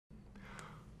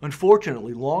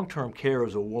Unfortunately, long-term care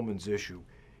is a woman's issue.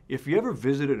 If you ever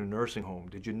visited a nursing home,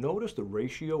 did you notice the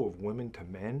ratio of women to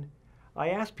men? I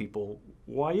ask people,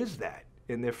 why is that?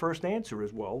 And their first answer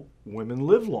is, well, women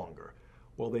live longer.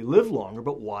 Well, they live longer,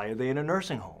 but why are they in a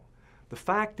nursing home? The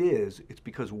fact is, it's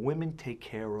because women take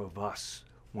care of us.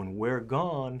 When we're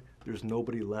gone, there's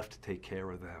nobody left to take care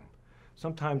of them.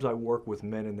 Sometimes I work with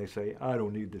men and they say, I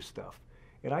don't need this stuff.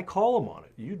 And I call them on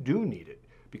it. You do need it,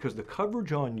 because the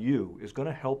coverage on you is going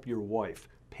to help your wife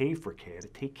pay for care to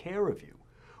take care of you.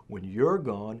 When you're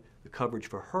gone, the coverage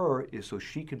for her is so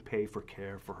she can pay for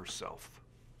care for herself.